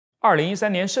2013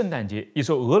年圣诞节，一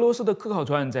艘俄罗斯的科考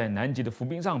船在南极的浮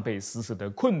冰上被死死地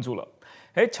困住了。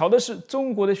巧的是，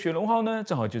中国的雪龙号呢，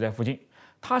正好就在附近。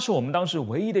它是我们当时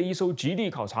唯一的一艘极地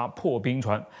考察破冰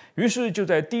船，于是就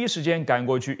在第一时间赶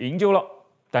过去营救了。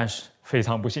但是非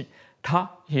常不幸，它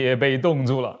也被冻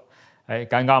住了。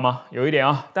尴尬吗？有一点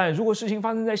啊。但如果事情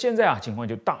发生在现在啊，情况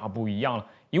就大不一样了。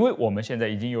因为我们现在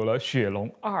已经有了雪龙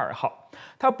2号，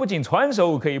它不仅船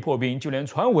首可以破冰，就连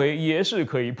船尾也是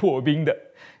可以破冰的。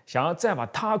想要再把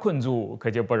它困住，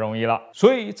可就不容易了。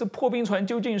所以，这破冰船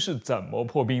究竟是怎么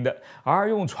破冰的？而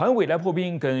用船尾来破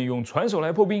冰，跟用船首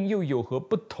来破冰又有何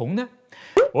不同呢？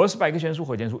我是百科全叔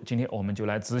火箭叔，今天我们就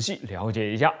来仔细了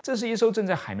解一下。这是一艘正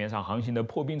在海面上航行的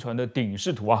破冰船的顶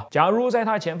视图啊。假如在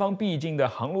它前方必经的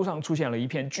航路上出现了一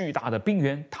片巨大的冰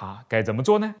原，它该怎么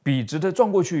做呢？笔直的撞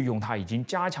过去，用它已经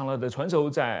加强了的船首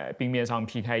在冰面上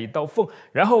劈开一道缝，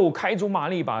然后开足马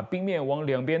力把冰面往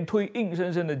两边推，硬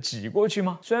生生的挤过去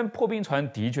吗？虽然破冰船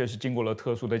的确是经过了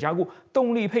特殊的加固，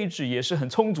动力配置也是很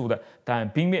充足的，但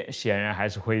冰面显然还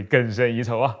是会更胜一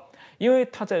筹啊。因为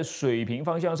它在水平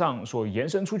方向上所延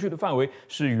伸出去的范围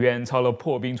是远超了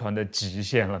破冰船的极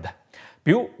限了的。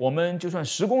比如我们就算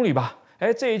10公里吧，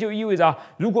这也就意味着啊，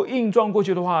如果硬撞过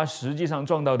去的话，实际上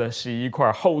撞到的是一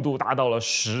块厚度达到了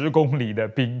10公里的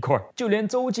冰块，就连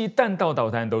洲际弹道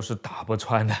导弹都是打不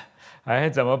穿的。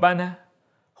怎么办呢？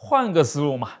换个思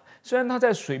路嘛。虽然它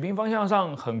在水平方向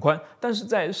上很宽，但是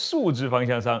在竖直方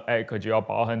向上，可就要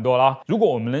薄很多了。如果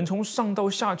我们能从上到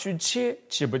下去切，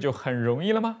岂不就很容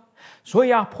易了吗？所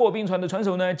以啊，破冰船的船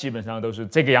首呢，基本上都是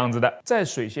这个样子的。在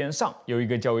水线上有一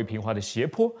个较为平滑的斜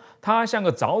坡，它像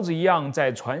个凿子一样，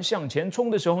在船向前冲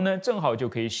的时候呢，正好就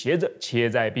可以斜着切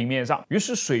在冰面上。于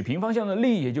是水平方向的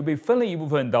力也就被分了一部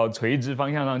分到垂直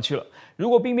方向上去了。如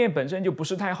果冰面本身就不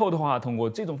是太厚的话，通过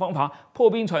这种方法，破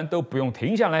冰船都不用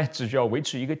停下来，只需要维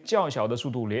持一个较小的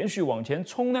速度连续往前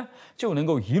冲呢，就能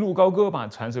够一路高歌把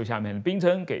船首下面的冰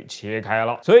层给切开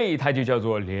了。所以它就叫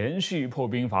做连续破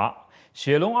冰法。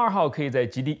雪龙2号可以在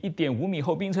极地1.5米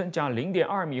厚冰层加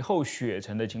0.2米厚雪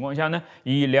层的情况下呢，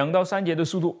以2到3节的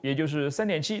速度，也就是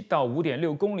3.7到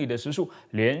5.6公里的时速，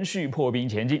连续破冰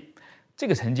前进。这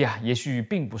个成绩啊，也许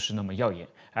并不是那么耀眼，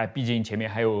毕竟前面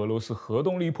还有俄罗斯核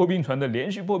动力破冰船的连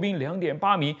续破冰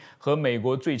2.8米和美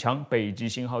国最强北极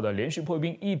星号的连续破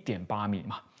冰1.8米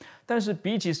嘛。但是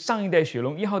比起上一代雪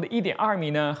龙1号的1.2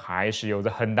米呢，还是有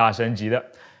着很大升级的。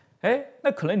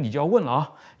那可能你就要问了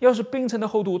啊，要是冰层的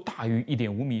厚度大于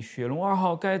1.5米，雪龙2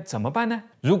号该怎么办呢？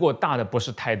如果大的不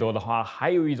是太多的话，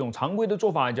还有一种常规的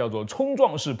做法叫做冲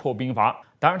撞式破冰法。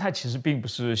当然，它其实并不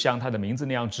是像它的名字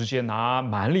那样直接拿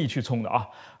蛮力去冲的啊，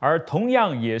而同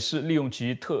样也是利用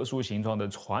其特殊形状的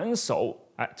船首。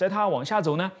在它往下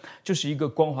走呢，就是一个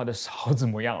光滑的勺子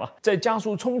模样了。在加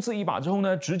速冲刺一把之后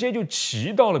呢，直接就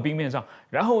骑到了冰面上，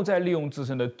然后再利用自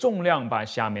身的重量把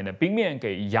下面的冰面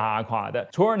给压垮的，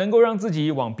从而能够让自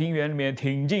己往冰原里面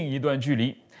挺进一段距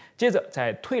离。接着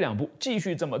再退2步，继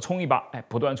续这么冲一把，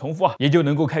不断重复啊，也就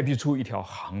能够开辟出一条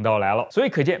航道来了。所以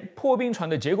可见破冰船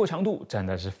的结构强度真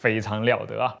的是非常了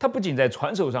得啊！它不仅在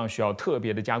船首上需要特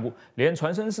别的加固，连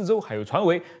船身四周还有船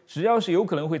尾，只要是有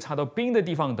可能会插到冰的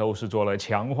地方，都是做了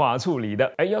强化处理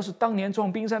的。要是当年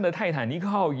撞冰山的泰坦尼克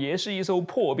号也是一艘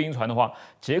破冰船的话，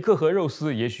杰克和肉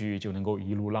丝也许就能够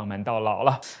一路浪漫到老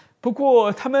了。不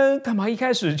过他们干嘛一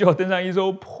开始就要登上一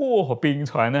艘破冰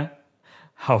船呢？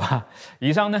好吧，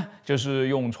以上呢就是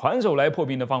用船首来破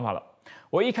冰的方法了。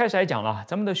我一开始还讲了，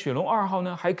咱们的雪龙2号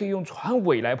呢还可以用船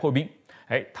尾来破冰。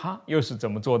它又是怎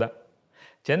么做的？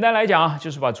简单来讲，就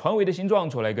是把船尾的形状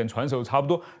做来跟船首差不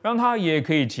多，让它也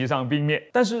可以骑上冰面。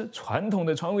但是传统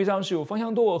的船尾上是有方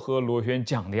向舵和螺旋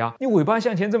桨的呀，你尾巴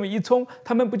向前这么一冲，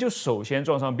它们不就首先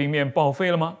撞上冰面报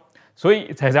废了吗？所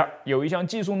以在这儿有一项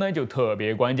技术呢就特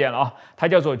别关键了啊，它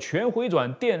叫做全回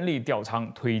转电力吊舱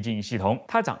推进系统，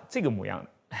它长这个模样的。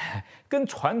跟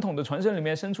传统的船身里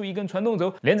面伸出一根传动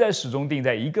轴，连在始终定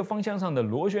在一个方向上的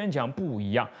螺旋桨不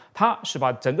一样，它是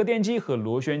把整个电机和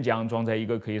螺旋桨装在一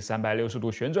个可以360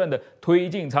度旋转的推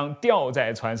进舱，吊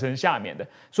在船身下面的，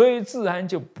所以自然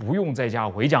就不用再加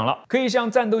尾桨了，可以像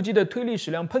战斗机的推力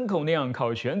矢量喷口那样，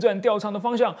靠旋转吊舱的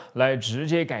方向来直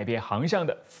接改变航向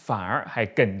的，反而还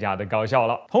更加的高效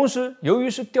了。同时，由于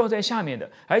是吊在下面的，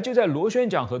就在螺旋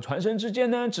桨和船身之间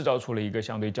呢，制造出了一个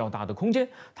相对较大的空间，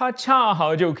它恰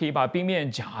好就可以把冰面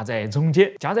夹在中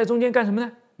间。夹在中间干什么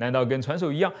呢？难道跟船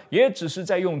首一样，也只是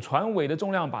在用船尾的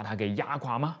重量把它给压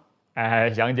垮吗？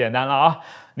想简单了啊！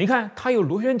你看它有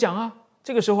螺旋桨啊，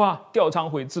这个时候啊，吊舱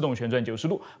会自动旋转90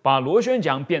度，把螺旋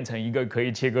桨变成一个可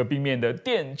以切割冰面的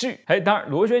电锯。当然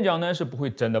螺旋桨呢是不会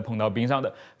真的碰到冰上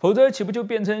的，否则岂不就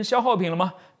变成消耗品了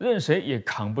吗？任谁也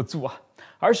扛不住啊！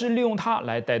而是利用它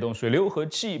来带动水流和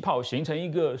气泡，形成一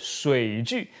个水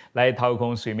距，来掏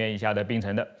空水面以下的冰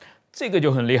层的。这个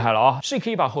就很厉害了啊，是可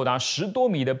以把厚达10多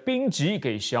米的冰级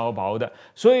给削薄的。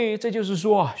所以这就是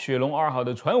说，雪龙2号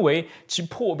的船尾其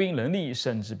破冰能力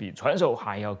甚至比船首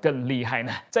还要更厉害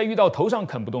呢。在遇到头上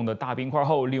啃不动的大冰块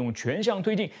后，利用全向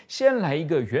推进，先来一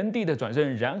个原地的转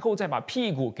身，然后再把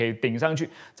屁股给顶上去，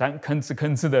咱吭哧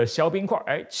吭哧的削冰块，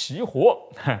齐活。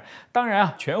当然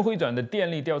啊，全回转的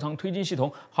电力吊舱推进系统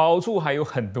好处还有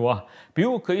很多啊，比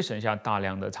如可以省下大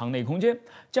量的舱内空间，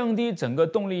降低整个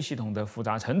动力系统的复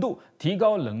杂程度，提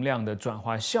高能量的转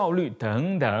化效率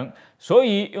等等，所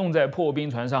以用在破冰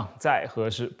船上再合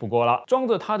适不过了。装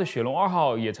着它的雪龙2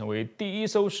号也成为第一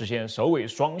艘实现首尾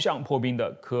双向破冰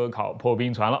的科考破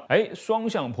冰船了。双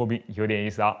向破冰有点意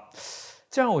思啊。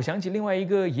这让我想起另外一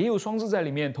个也有双字在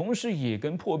里面，同时也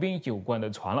跟破冰有关的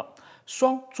船了。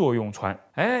双作用船，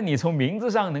你从名字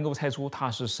上能够猜出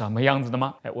它是什么样子的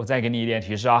吗？我再给你一点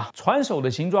提示啊，船首的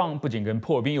形状不仅跟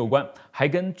破冰有关，还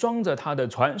跟装着它的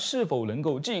船是否能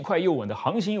够既快又稳的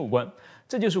航行有关。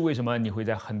这就是为什么你会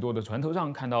在很多的船头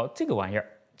上看到这个玩意儿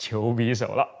——球匕首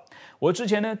了。我之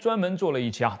前呢专门做了一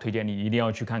期啊，推荐你一定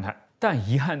要去看看。但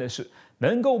遗憾的是，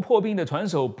能够破冰的船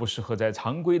首不适合在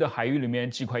常规的海域里面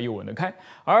既快又稳的开，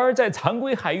而在常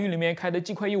规海域里面开的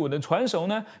既快又稳的船首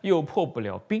呢，又破不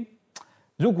了冰。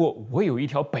如果我有一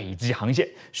条北极航线，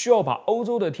需要把欧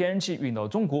洲的天然气运到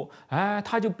中国，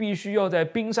它就必须要在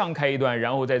冰上开一段，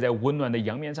然后再在温暖的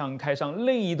洋面上开上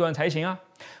另一段才行啊。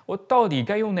我到底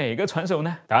该用哪个船首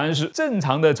呢？答案是正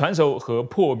常的船首和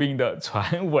破冰的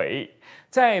船尾。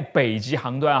在北极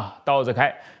航段啊，倒着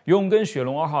开，用跟雪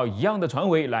龙2号一样的船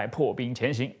尾来破冰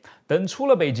前行。等出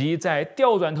了北极，再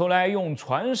调转头来用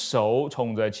船首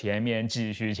冲着前面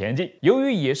继续前进。由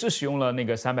于也是使用了那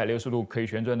个360度可以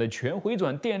旋转的全回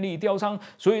转电力吊舱，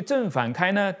所以正反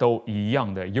开呢都一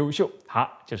样的优秀。它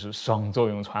就是双作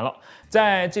用船了。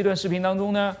在这段视频当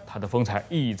中呢，它的风采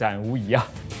一展无遗啊。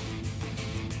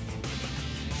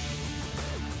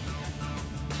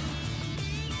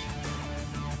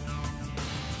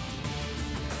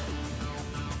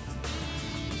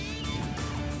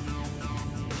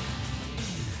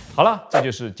好了，这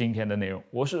就是今天的内容。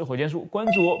我是火箭叔，关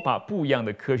注我，把不一样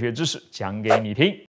的科学知识讲给你听。